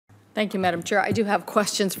Thank you, Madam Chair. I do have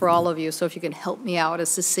questions for all of you, so if you can help me out as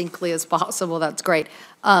succinctly as possible, that's great.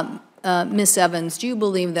 Ms. Evans, do you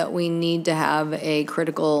believe that we need to have a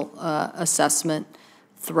critical assessment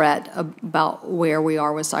threat about where we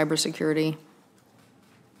are with cybersecurity?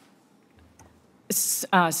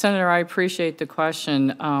 Senator, I appreciate the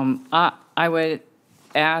question. I would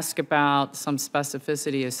ask about some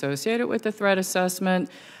specificity associated with the threat assessment.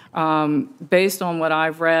 Based on what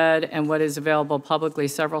I've read and what is available publicly,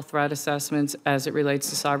 several threat assessments as it relates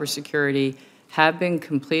to cybersecurity have been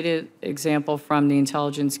completed, example from the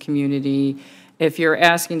intelligence community. If you're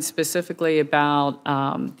asking specifically about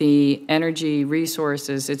the energy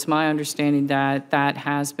resources, it's my understanding that that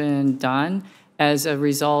has been done as a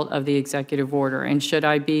result of the executive order. And should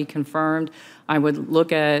I be confirmed, I would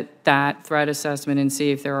look at that threat assessment and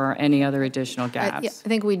see if there are any other additional gaps. I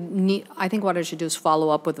think I think what I should do is follow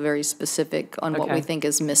up with very specific on what we think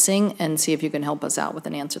is missing and see if you can help us out with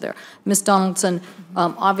an answer there. Ms. Donaldson,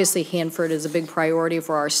 obviously Hanford is a big priority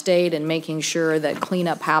for our state and making sure that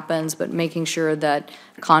cleanup happens, but making sure that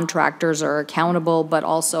contractors are accountable, but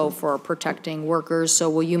also for protecting workers. So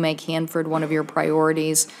will you make Hanford one of your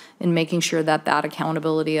priorities in making sure that that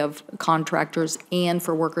accountability of contractors and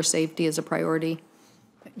for worker safety is a priority?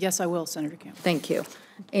 Yes, I will, Senator Campbell. Thank you.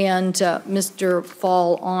 And Mr.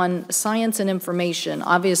 Fall, on science and information,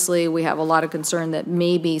 obviously we have a lot of concern that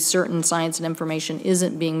maybe certain science and information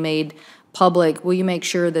isn't being made public. Will you make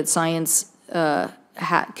sure that science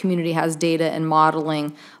community has data and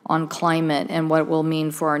modeling on climate and what it will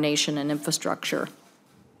mean for our nation and infrastructure?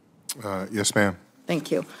 Yes, ma'am.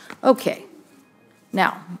 Thank you. Okay.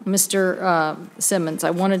 Now, Mr. Simmons,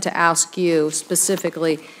 I wanted to ask you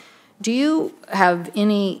specifically, do you have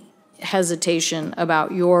any hesitation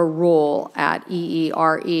about your role at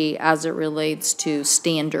EERE as it relates to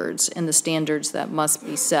standards and the standards that must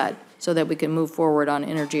be set so that we can move forward on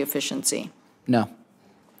energy efficiency? No.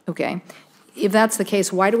 Okay. If that's the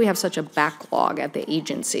case, why do we have such a backlog at the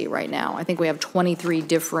agency right now? I think we have 23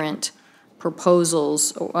 different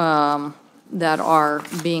proposals that are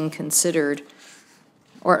being considered.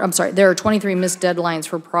 Or, I'm sorry, there are 23 missed deadlines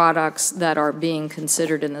for products that are being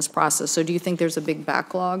considered in this process. So do you think there's a big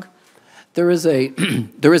backlog? There is a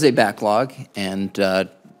there is a backlog, and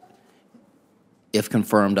if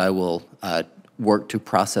confirmed, I will work to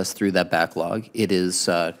process through that backlog. It is,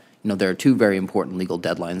 you know, there are two very important legal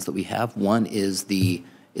deadlines that we have. One is the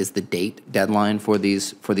date deadline for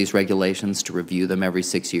these regulations, to review them every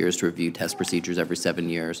 6 years, to review test procedures every 7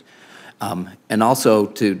 years, and also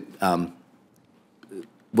to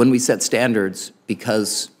when we set standards,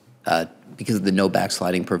 because of the no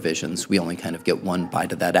backsliding provisions, we only kind of get one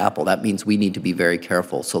bite of that apple. That means we need to be very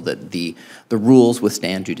careful so that the rules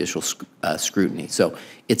withstand judicial scrutiny. So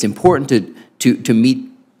it's important to meet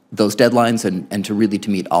those deadlines and to really to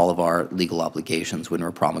meet all of our legal obligations when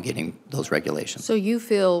we're promulgating those regulations. So you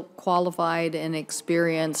feel qualified and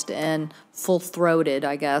experienced and full-throated,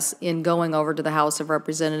 I guess, in going over to the House of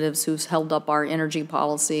Representatives, who's held up our energy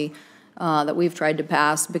policy that we've tried to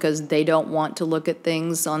pass because they don't want to look at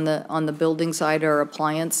things on the building side or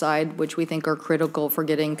appliance side, which we think are critical for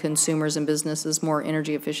getting consumers and businesses more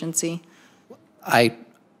energy efficiency?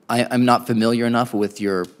 I'm not familiar enough with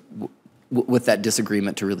with that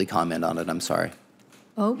disagreement to really comment on it. I'm sorry.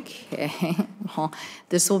 Okay. Well,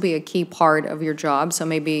 this will be a key part of your job, so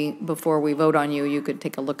maybe before we vote on you, you could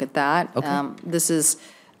take a look at that. Okay. This is,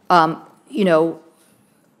 you know,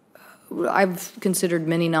 I've considered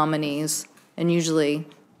many nominees, and usually,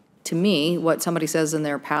 to me, what somebody says in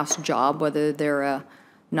their past job, whether they're a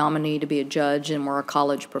nominee to be a judge and we're a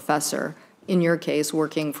college professor, in your case,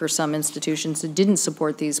 working for some institutions that didn't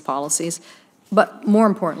support these policies, but more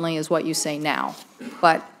importantly is what you say now.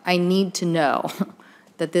 But I need to know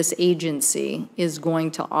that this agency is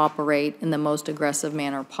going to operate in the most aggressive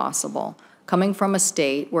manner possible. Coming from a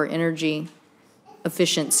state where energy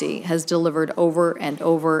efficiency has delivered over and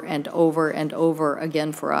over and over and over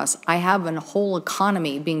again for us. I have a whole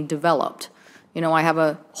economy being developed. You know, I have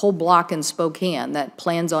a whole block in Spokane that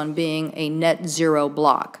plans on being a net zero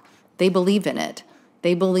block. They believe in it.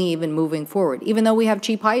 They believe in moving forward. Even though we have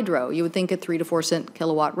cheap hydro, you would think at 3 to 4 cent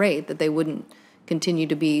kilowatt rate that they wouldn't continue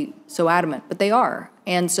to be so adamant, but they are.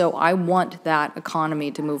 And so I want that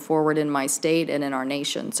economy to move forward in my state and in our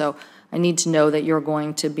nation. So I need to know that you're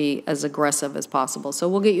going to be as aggressive as possible. So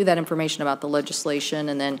we'll get you that information about the legislation,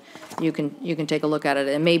 and then you can take a look at it.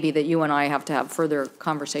 And maybe that you and I have to have further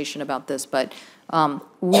conversation about this. But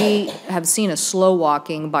we have seen a slow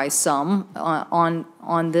walking by some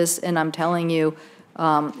on this, and I'm telling you,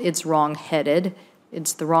 it's wrong-headed.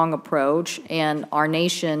 It's the wrong approach, and our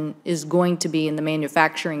nation is going to be in the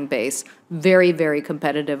manufacturing base very, very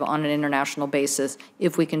competitive on an international basis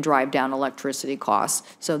if we can drive down electricity costs.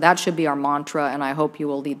 So that should be our mantra, and I hope you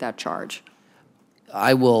will lead that charge.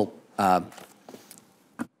 I will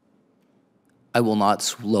not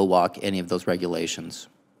slow walk any of those regulations.